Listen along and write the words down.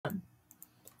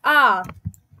Ah,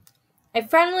 I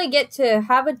finally get to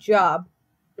have a job.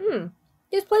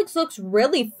 This place looks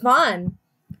really fun.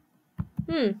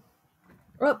 Oh,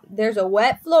 there's a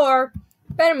wet floor.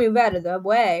 Better move out of the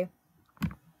way.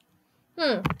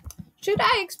 Should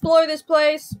I explore this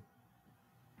place?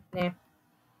 Nah.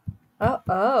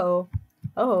 Oh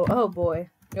boy.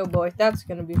 Oh boy, that's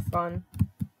gonna be fun.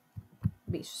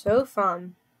 Be so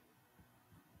fun.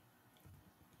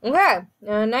 Okay,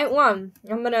 night one.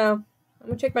 I'm gonna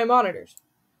check my monitors.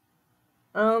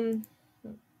 Oh,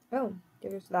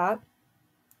 there's that.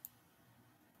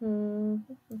 Oh,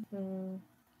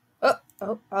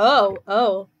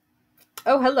 hello.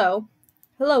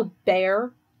 Hello,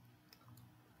 bear.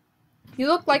 You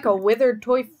look like a withered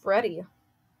toy Freddy.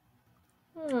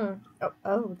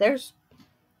 Oh, there's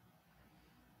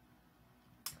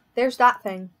that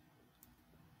thing.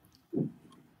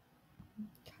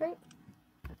 Okay.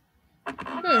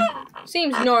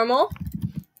 Seems normal.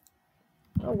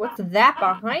 Oh, what's that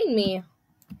behind me?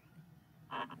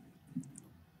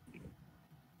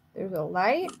 There's a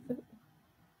light.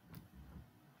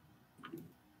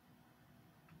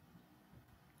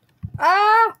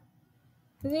 Ah!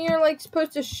 Isn't you're like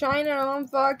supposed to shine it on,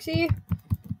 Foxy?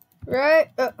 Right?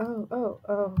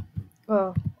 Oh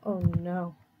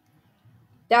no.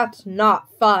 That's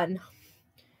not fun.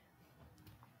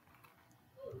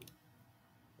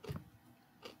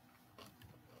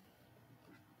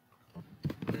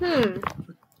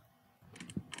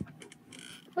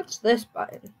 What's this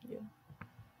button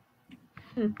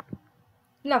do?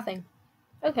 Nothing.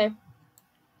 Okay.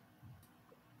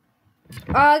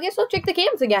 I guess I'll check the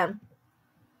cams again.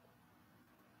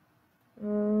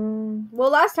 Well,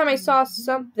 last time I saw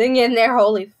something in there.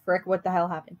 Holy frick, what the hell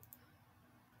happened?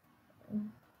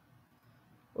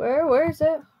 Where is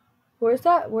it? Where's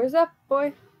that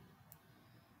boy?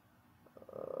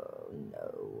 Oh, no.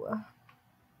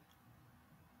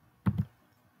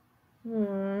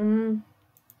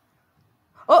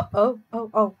 Oh,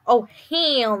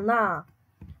 hell nah.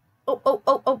 Oh,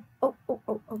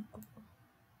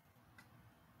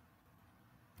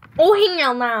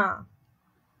 hell nah.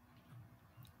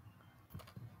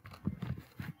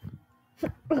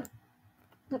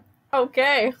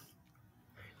 Okay.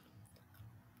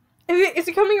 Is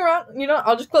it coming around? You know,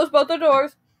 I'll just close both the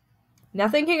doors.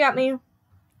 Nothing can get me.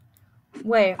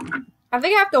 Wait. I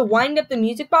think I have to wind up the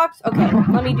music box. Okay,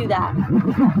 let me do that.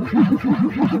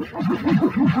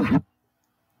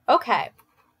 Okay.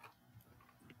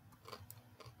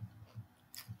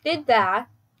 Did that.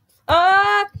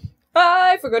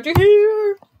 I forgot you're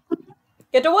here.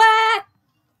 Get away.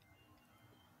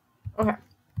 Okay.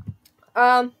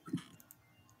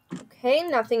 Okay,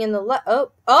 nothing in the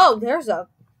Oh, there's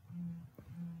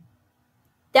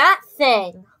that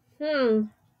thing.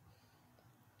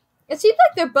 It seems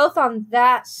like they're both on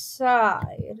that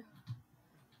side.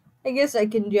 I guess I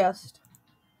can just...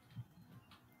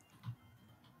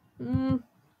 I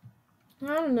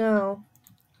don't know.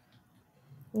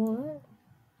 What?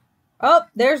 Oh,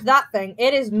 there's that thing.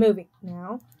 It is moving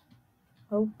now.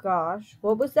 Oh, gosh.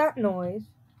 What was that noise?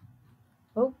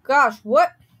 Oh, gosh.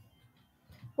 What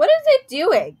is it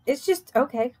doing? It's just...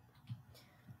 Okay.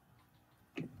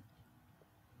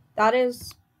 That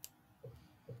is...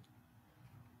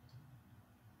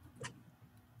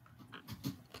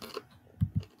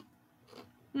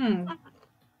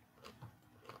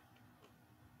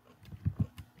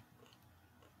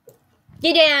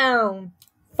 Get down,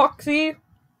 Foxy.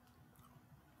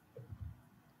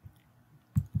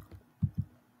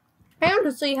 I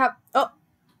honestly have... Oh.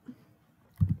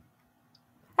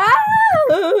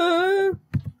 Ah!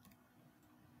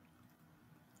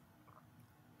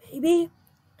 Maybe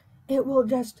it will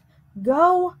just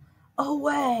go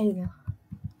away.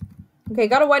 Okay,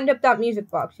 gotta wind up that music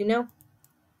box, you know?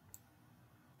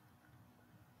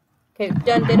 Okay,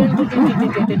 done.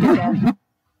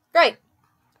 Great.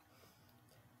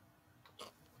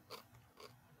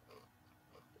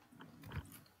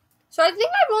 So I think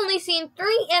I've only seen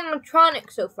 3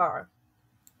 animatronics so far.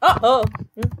 Uh-oh.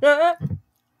 Okay.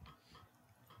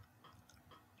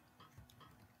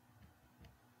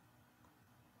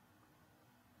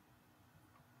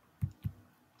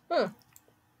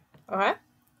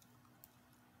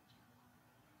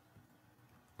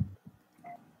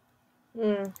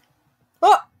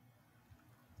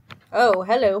 Oh,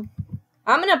 hello.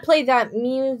 I'm gonna play that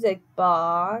music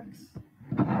box.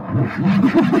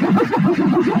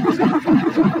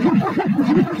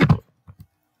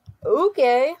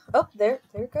 Okay. Oh, there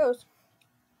it goes.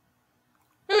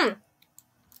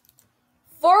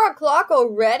 4 o'clock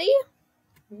already?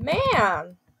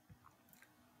 Man.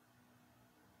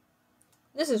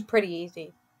 This is pretty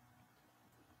easy.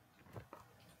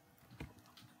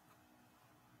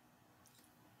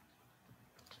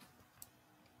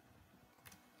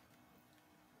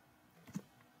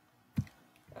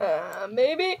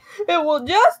 Maybe it will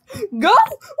just go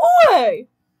away.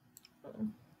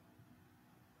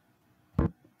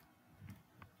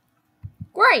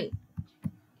 Great.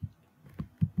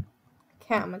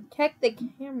 Okay, I'm gonna check the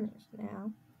cameras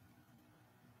now.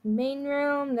 Main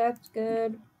room, that's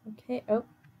good. Okay, oh.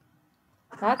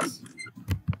 That's...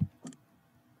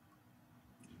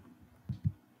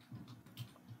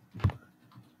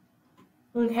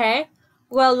 Okay.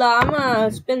 Well, I'm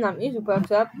gonna spin that music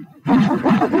box up.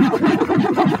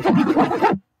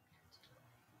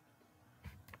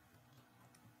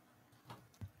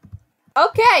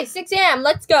 Okay, 6 a.m.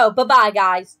 Let's go. Bye-bye,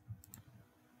 guys.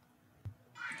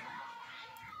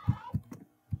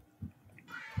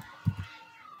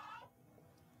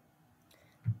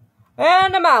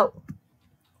 And I'm out.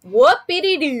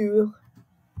 Whoopity-doo.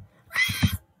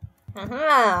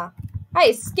 Haha. I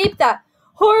escaped that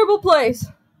horrible place.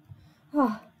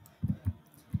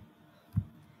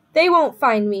 They won't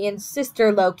find me in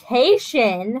sister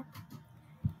location.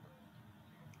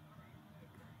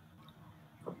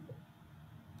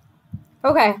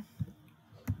 Okay.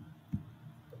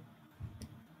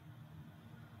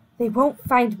 They won't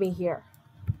find me here.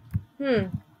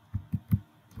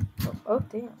 Oh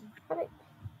damn.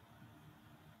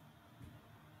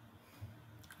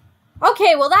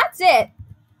 Okay, well that's it.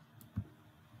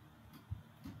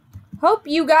 Hope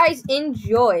you guys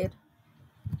enjoyed.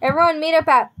 Everyone meet up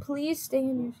at... Please stay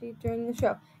in your seat during the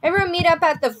show. Everyone meet up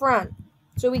at the front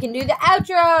so we can do the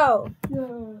outro.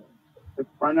 The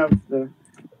front of the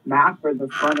map or the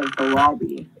front of the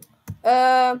lobby?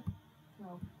 No.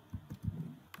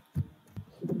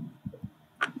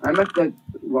 I'm at the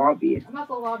lobby. I'm at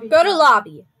the lobby. Go to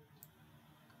lobby.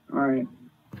 Alright.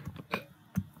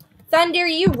 Thunder,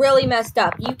 you really messed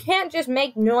up. You can't just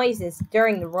make noises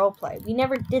during the roleplay. We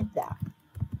never did that.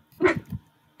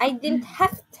 I didn't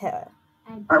have to.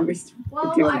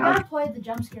 Well, I gotta play the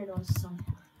jump scare noise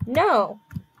somehow. No.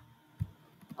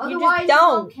 Otherwise, it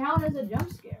won't count as a jump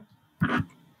scare.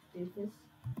 Doofus.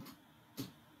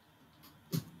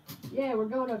 Yeah, we're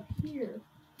going up here.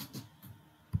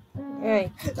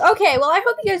 Alright. Okay, well, I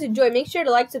hope you guys enjoyed. Make sure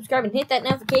to like, subscribe, and hit that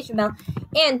notification bell.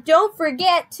 And don't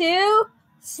forget to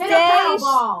stay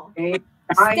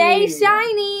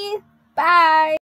shiny. Bye.